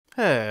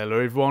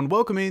everyone,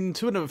 welcome in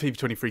to another FIFA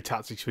 23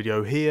 Tactics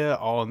video here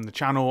on the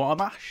channel.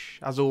 I'm Ash,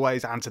 as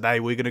always, and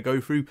today we're going to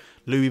go through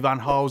Louis van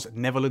Gaal's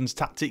Netherlands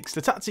tactics, the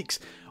tactics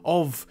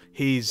of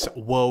his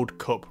World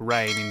Cup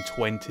reign in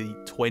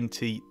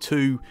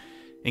 2022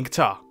 in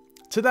Qatar.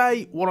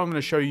 Today, what I'm going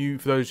to show you,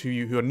 for those of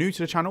you who are new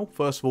to the channel,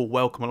 first of all,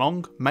 welcome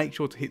along. Make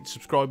sure to hit the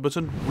subscribe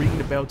button, ring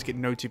the bell to get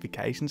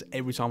notifications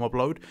every time I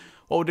upload.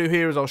 What we'll do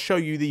here is I'll show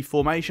you the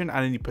formation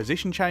and any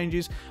position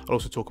changes. I'll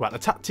also talk about the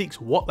tactics,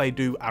 what they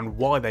do and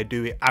why they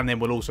do it, and then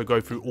we'll also go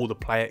through all the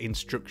player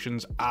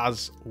instructions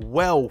as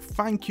well.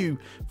 Thank you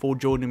for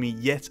joining me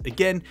yet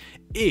again.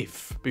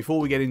 If,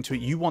 before we get into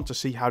it, you want to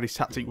see how this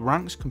tactic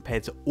ranks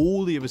compared to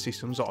all the other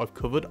systems that I've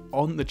covered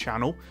on the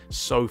channel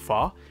so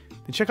far,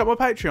 then check out my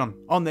Patreon.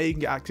 On there you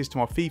can get access to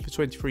my FIFA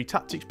 23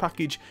 tactics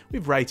package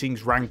with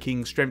ratings,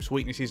 rankings, strengths,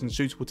 weaknesses and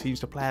suitable teams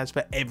to players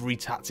for every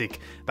tactic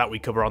that we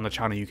cover on the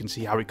channel. You can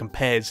see how it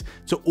compares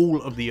to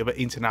all of the other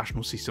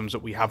international systems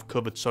that we have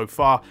covered so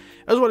far,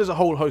 as well as a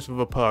whole host of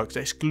other perks,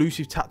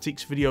 exclusive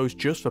tactics videos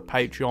just for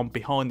Patreon,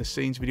 behind the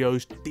scenes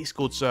videos,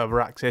 Discord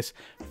server access,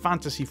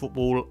 fantasy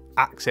football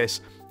access,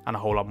 and a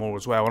whole lot more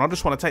as well. And I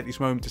just want to take this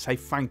moment to say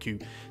thank you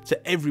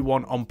to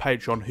everyone on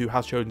Patreon who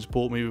has chosen to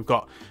support me. We've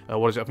got,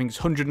 I think it's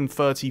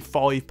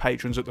 135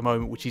 patrons at the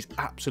moment, which is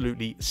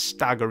absolutely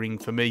staggering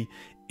for me.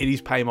 It is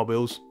paying my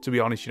bills, to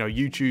be honest. You know,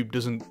 YouTube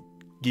doesn't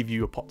give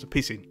you a pot to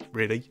piss in,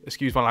 really,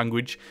 excuse my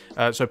language.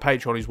 So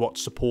Patreon is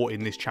what's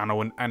supporting this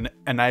channel and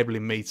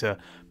enabling me to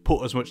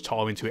put as much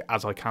time into it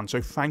as I can.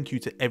 So thank you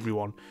to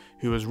everyone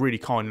who has really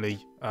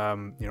kindly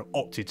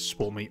opted to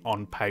support me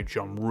on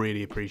Patreon.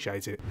 Really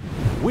appreciate it.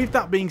 With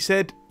that being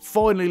said,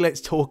 finally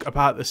let's talk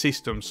about the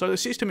system. So the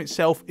system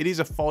itself, it is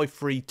a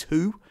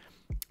 5-3-2,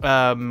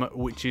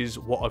 which is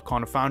what I've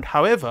kind of found.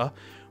 However,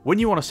 when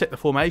you want to set the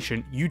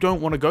formation, you don't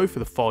want to go for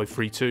the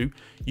 5-3-2.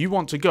 You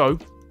want to go,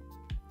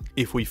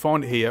 if we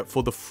find it here,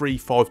 for the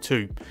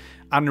 3-5-2.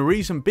 And the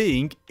reason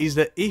being is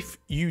that if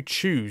you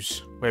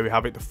choose, where we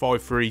have it, the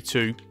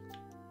 5-3-2,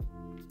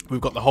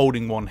 we've got the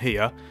holding one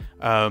here.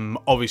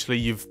 Obviously,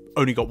 you've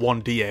only got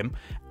one DM.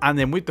 And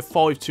then with the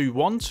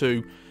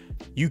 5-2-1-2,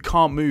 you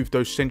can't move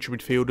those central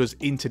midfielders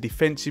into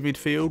defensive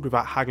midfield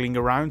without haggling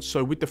around.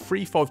 So with the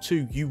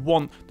 3-5-2, you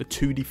want the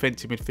two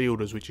defensive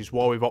midfielders, which is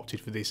why we've opted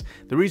for this.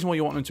 The reason why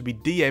you want them to be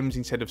DMs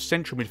instead of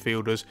central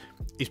midfielders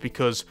is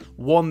because,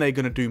 one, they're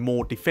going to do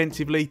more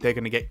defensively. They're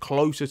going to get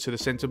closer to the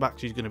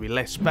centre-backs. There's going to be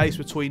less space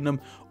between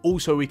them.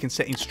 Also, we can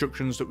set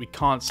instructions that we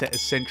can't set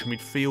as central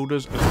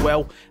midfielders as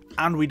well.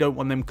 And we don't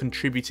want them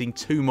contributing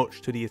too much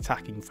to the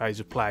attacking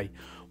phase of play.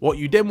 What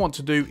you then want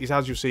to do is,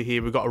 as you'll see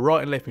here, we've got a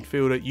right and left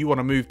midfielder. You want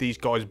to move these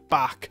guys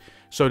back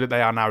so that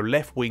they are now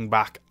left wing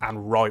back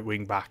and right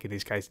wing back. In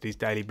this case, it is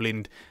Daley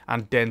Blind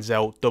and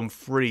Denzel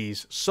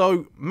Dumfries.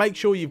 So make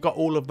sure you've got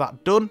all of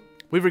that done.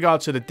 With regard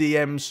to the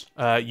DMs,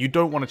 you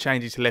don't want to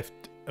change it to left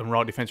and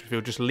right defensive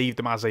midfield. Just leave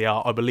them as they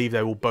are. I believe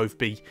they will both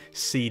be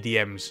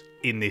CDMs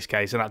in this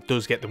case, and that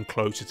does get them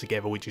closer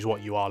together, which is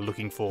what you are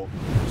looking for.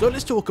 So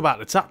let's talk about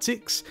the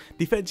tactics.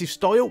 Defensive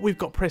style, we've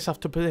got press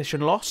after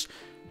possession loss.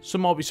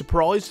 Some might be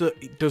surprised that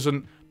it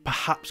doesn't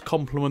perhaps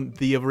complement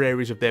the other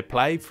areas of their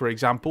play. For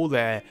example,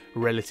 they're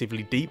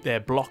relatively deep.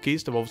 Their block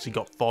is, they've obviously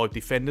got 5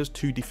 defenders,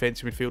 2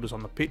 defensive midfielders on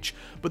the pitch,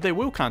 but they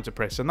will counter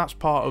press, and that's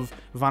part of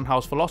Van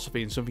Gaal's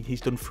philosophy and something he's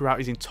done throughout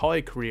his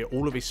entire career.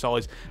 All of his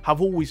sides have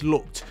always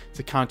looked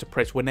to counter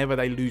press whenever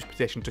they lose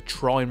possession, to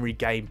try and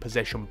regain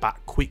possession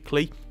back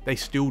quickly. They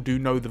still do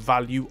know the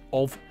value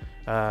of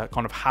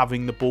kind of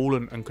having the ball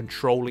and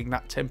controlling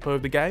that tempo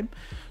of the game.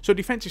 So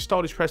defensive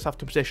style is press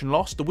after possession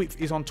loss. The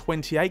width is on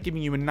 28,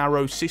 giving you a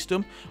narrow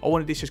system. I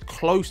wanted this as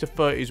close to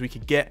 30 as we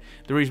could get.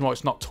 The reason why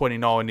it's not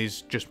 29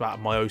 is just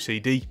about my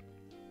OCD,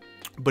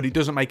 but it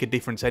doesn't make a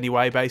difference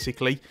anyway,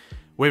 basically.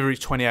 Whether it's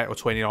 28 or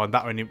 29,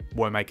 that only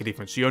won't make a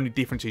difference. The only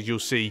differences you'll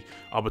see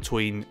are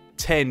between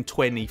 10,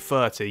 20,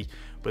 30.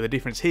 But the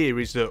difference here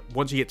is that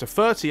once you get to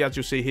 30, as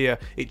you'll see here,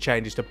 it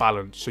changes to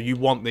balance. So you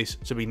want this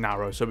to be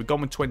narrow. So we've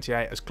gone with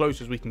 28 as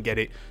close as we can get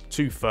it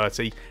to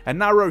 30. A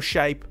narrow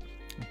shape,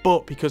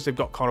 but because they've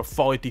got kind of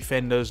 5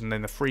 defenders and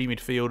then the 3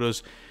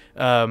 midfielders,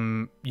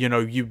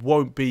 you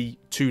won't be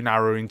too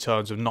narrow in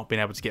terms of not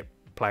being able to get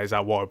players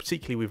out wide,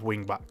 particularly with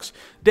wing backs.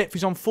 Depth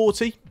is on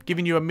 40,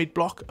 giving you a mid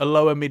block, a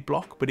lower mid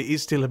block, but it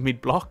is still a mid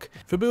block.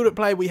 For build up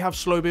play, we have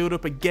slow build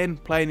up, again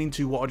playing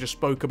into what I just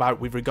spoke about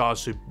with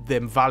regards to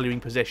them valuing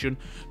possession.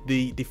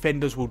 The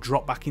defenders will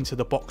drop back into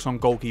the box on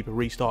goalkeeper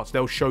restarts.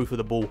 They'll show for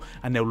the ball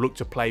and they'll look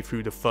to play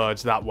through the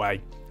thirds that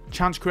way.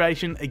 Chance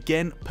creation,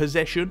 again,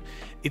 possession.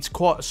 It's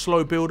quite a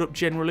slow build-up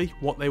generally,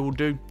 what they will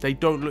do. They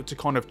don't look to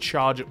kind of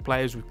charge at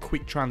players with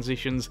quick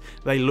transitions.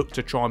 They look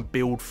to try and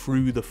build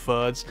through the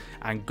thirds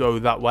and go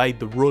that way.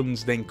 The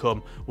runs then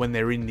come when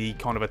they're in the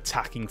kind of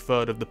attacking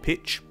third of the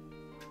pitch.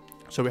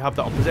 So we have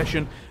that on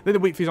possession. Then the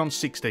width is on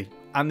 60.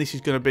 And this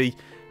is going to be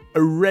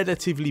a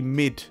relatively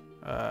mid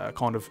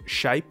kind of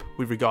shape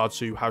with regards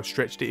to how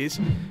stretched it is.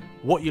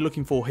 What you're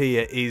looking for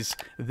here is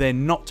there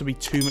not to be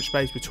too much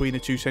space between the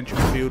two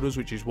central midfielders,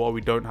 which is why we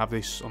don't have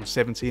this on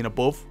 70 and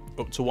above.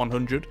 up to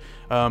 100,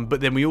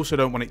 but then we also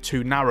don't want it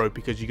too narrow,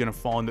 because you're going to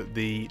find that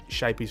the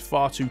shape is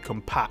far too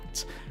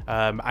compact,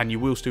 and you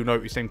will still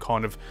notice them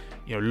kind of,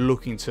 you know,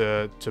 looking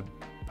to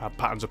have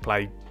patterns of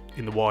play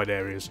in the wide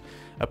areas.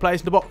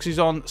 Players in the box is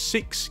on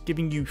 6,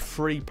 giving you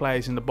 3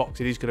 players in the box.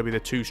 It is going to be the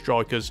 2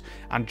 strikers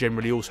and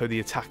generally also the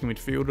attacking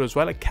midfielder as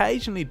well.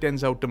 Occasionally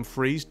Denzel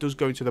Dumfries does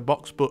go into the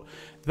box, but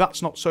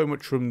that's not so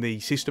much from the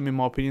system, in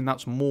my opinion.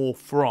 That's more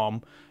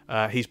from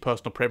his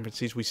personal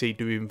preferences. We see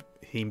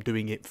him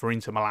doing it for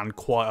Inter Milan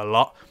quite a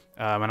lot,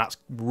 and that's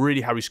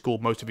really how he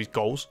scored most of his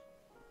goals.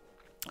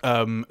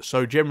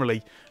 So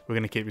generally we're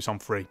going to keep this on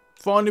 3.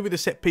 Finally, with the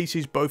set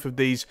pieces, both of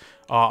these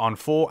are on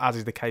 4, as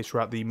is the case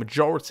throughout the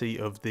majority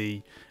of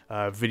the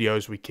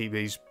videos. We keep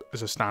these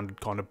as a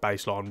standard kind of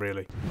baseline,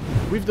 really.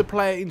 With the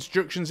player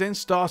instructions then,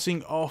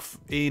 starting off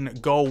in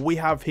goal, we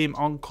have him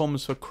on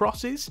comms for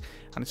crosses,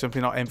 and it's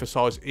something I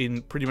emphasise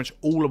in pretty much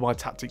all of my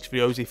tactics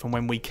videos. If and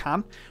when we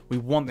can, we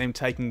want them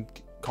taking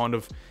kind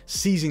of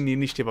seizing the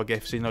initiative, I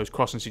guess, in those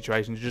crossing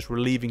situations, just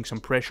relieving some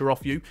pressure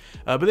off you.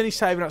 But then his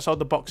saving outside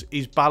the box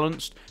is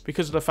balanced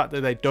because of the fact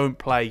that they don't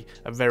play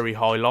a very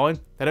high line.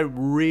 They don't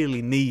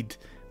really need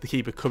the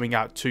keeper coming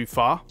out too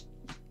far.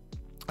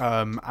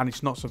 And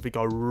it's not something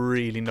I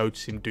really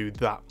notice him do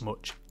that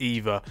much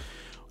either.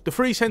 The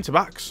 3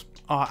 centre-backs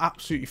are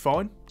absolutely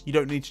fine. You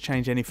don't need to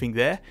change anything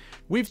there.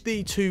 With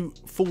the 2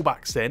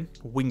 fullbacks then,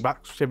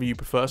 wing-backs, whichever you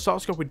prefer,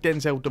 starting off with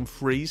Denzel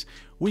Dumfries.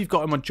 We've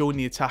got him on join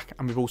the attack,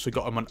 and we've also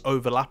got him on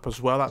overlap as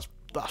well. That's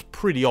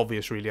pretty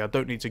obvious, really. I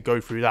don't need to go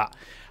through that.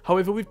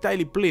 However, with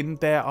Daley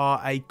Blind, there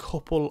are a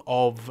couple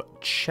of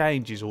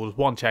changes, or there's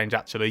one change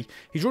actually.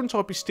 His run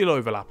type is still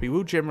overlap. He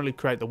will generally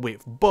create the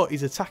width, but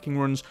his attacking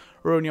runs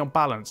are only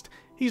unbalanced.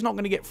 He's not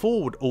going to get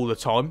forward all the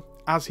time,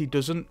 as he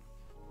does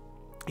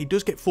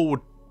get forward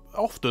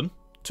often,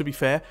 to be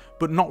fair,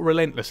 but not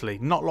relentlessly,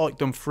 not like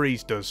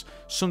Dumfries does.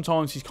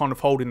 Sometimes he's kind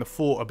of holding the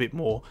fort a bit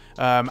more,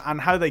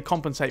 and how they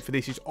compensate for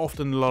this is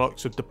often the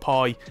likes of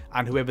Depay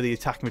and whoever the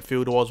attacking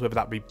midfielder was, whether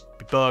that be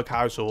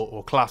Berghuis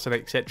or Klaassen,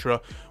 etc.,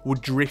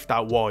 would drift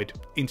out wide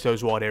into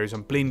those wide areas,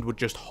 and Blind would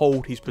just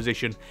hold his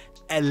position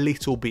a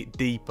little bit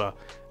deeper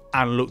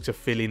and look to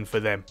fill in for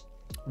them.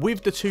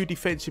 With the 2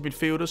 defensive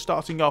midfielders,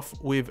 starting off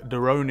with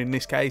Daron in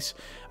this case,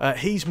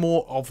 he's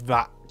more of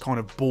that kind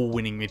of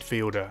ball-winning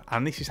midfielder,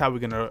 and this is how we're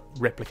going to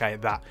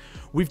replicate that.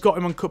 We've got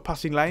him on cut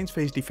passing lanes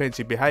for his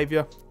defensive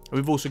behaviour.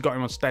 We've also got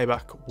him on stay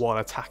back while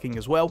attacking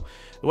as well.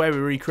 The way we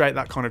recreate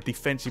that kind of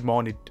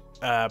defensive-minded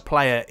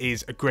player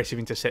is aggressive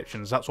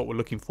interceptions. That's what we're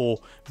looking for.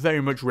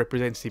 Very much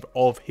representative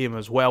of him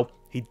as well.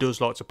 He does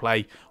like to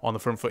play on the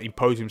front foot,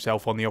 impose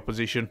himself on the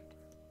opposition.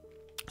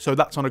 So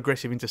that's on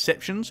aggressive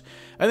interceptions.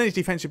 And then his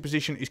defensive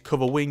position is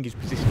cover wing. His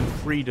positional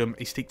freedom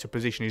is stick to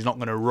position. He's not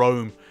going to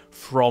roam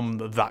from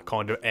that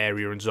kind of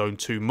area and zone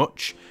too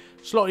much.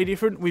 Slightly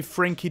different with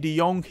Frenkie de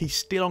Jong. He's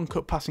still on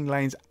cut passing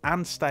lanes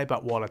and stay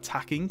back while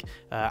attacking,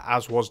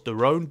 as was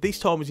Daron. This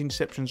time his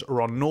interceptions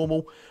are on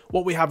normal.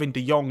 What we have in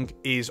de Jong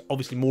is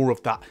obviously more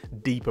of that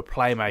deeper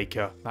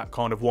playmaker, that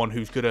kind of one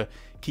who's going to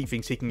keep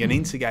things ticking and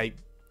instigate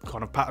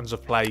kind of patterns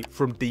of play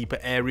from deeper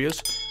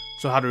areas.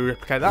 So how do we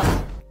replicate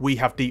that? We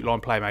have deep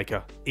line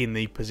playmaker in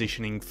the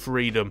positioning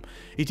freedom.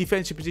 His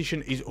defensive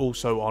position is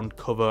also on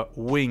cover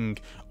wing.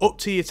 Up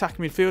to the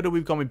attacking midfielder,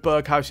 we've gone with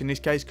Berghuis in this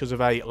case because of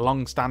a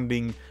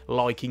long-standing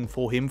liking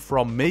for him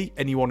from me.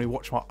 Anyone who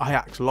watched my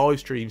Ajax live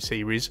stream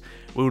series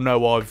will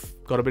know I've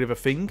got a bit of a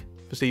thing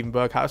for Steven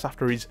Berghuis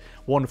after his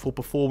wonderful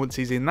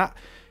performances in that.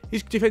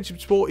 His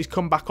defensive support is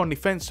come back on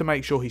defence to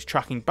make sure he's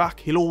tracking back.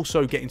 He'll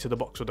also get into the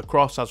box with the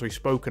cross, as we've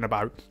spoken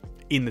about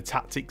in the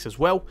tactics as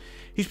well.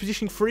 His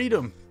position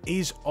freedom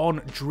is on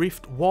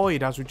drift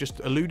wide, as we just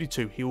alluded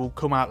to. He will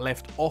come out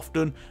left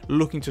often,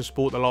 looking to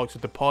support the likes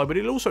of Depay, but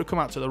he'll also come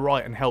out to the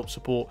right and help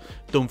support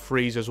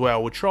Dumfries as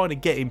well. We're trying to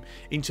get him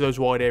into those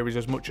wide areas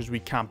as much as we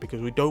can because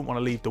we don't want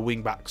to leave the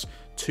wing backs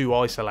too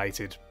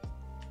isolated.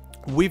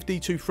 With the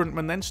 2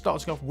 frontmen then,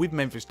 starting off with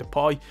Memphis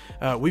Depay,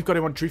 we've got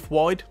him on drift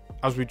wide,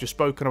 as we've just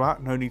spoken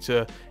about. No need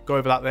to go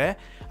over that there.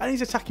 And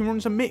his attacking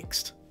runs are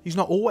mixed. He's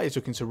not always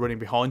looking to run in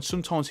behind.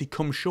 Sometimes he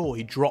comes short,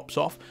 he drops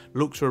off,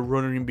 looks for a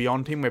runner in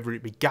beyond him, whether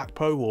it be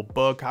Gakpo or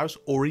Berghuis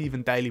or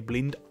even Daley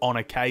Blind on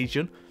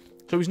occasion.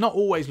 So he's not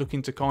always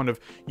looking to kind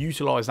of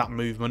utilise that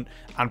movement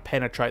and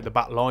penetrate the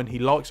back line. He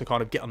likes to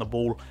kind of get on the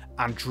ball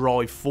and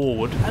drive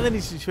forward. And then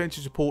his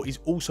defensive support is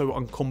also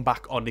on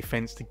comeback on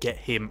defence to get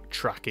him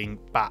tracking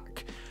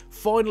back.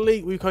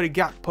 Finally, we've got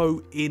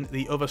Gakpo in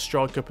the other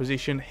striker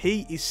position.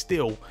 He is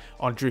still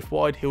on drift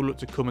wide. He'll look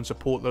to come and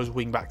support those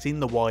wing backs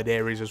in the wide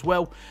areas as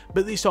well.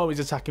 But this time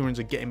his attacking runs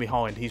are getting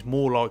behind. He's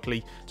more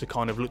likely to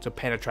kind of look to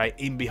penetrate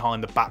in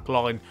behind the back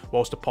line,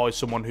 whilst Depay is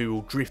someone who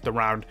will drift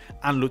around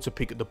and look to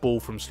pick up the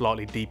ball from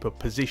slightly deeper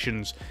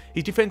positions.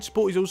 His defence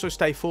support is also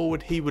stay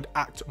forward. He would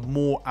act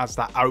more as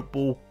that out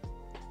ball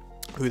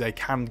who they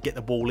can get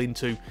the ball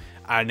into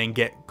and then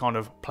get kind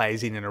of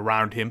players in and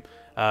around him.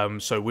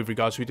 So with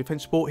regards to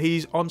defence support,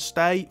 he's on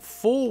stay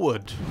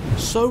forward.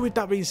 So with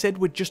that being said,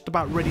 we're just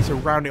about ready to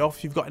round it off.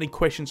 If you've got any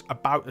questions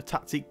about the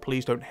tactic,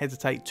 please don't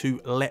hesitate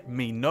to let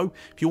me know.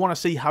 If you want to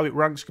see how it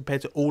ranks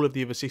compared to all of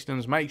the other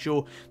systems, make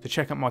sure to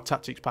check out my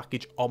tactics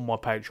package on my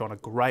Patreon. A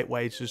great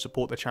way to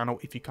support the channel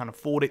if you can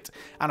afford it.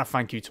 And a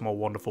thank you to my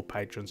wonderful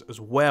patrons as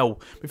well.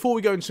 Before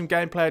we go into some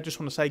gameplay, I just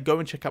want to say go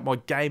and check out my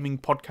gaming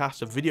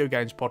podcast, a video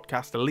games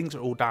podcast. The links are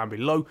all down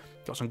below.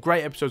 Got some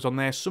great episodes on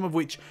there, some of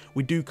which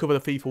we do cover the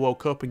FIFA World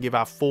Cup and give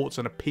our thoughts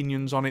and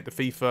opinions on it. The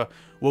FIFA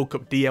World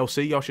Cup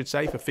DLC, I should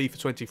say, for FIFA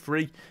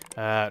 23.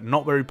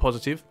 Not very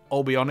positive,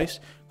 I'll be honest.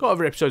 Got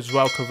other episodes as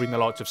well covering the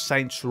likes of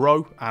Saints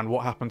Row and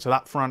what happened to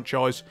that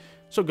franchise.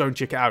 So go and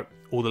check it out.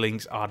 All the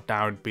links are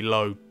down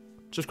below.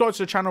 Subscribe to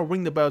the channel,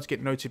 ring the bell to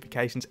get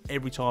notifications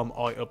every time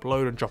I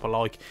upload, and drop a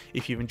like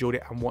if you've enjoyed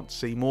it and want to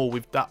see more.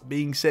 With that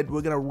being said,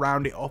 we're going to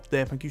round it off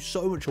there. Thank you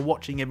so much for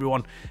watching,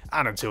 everyone,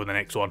 and until the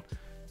next one,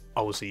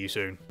 I will see you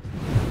soon.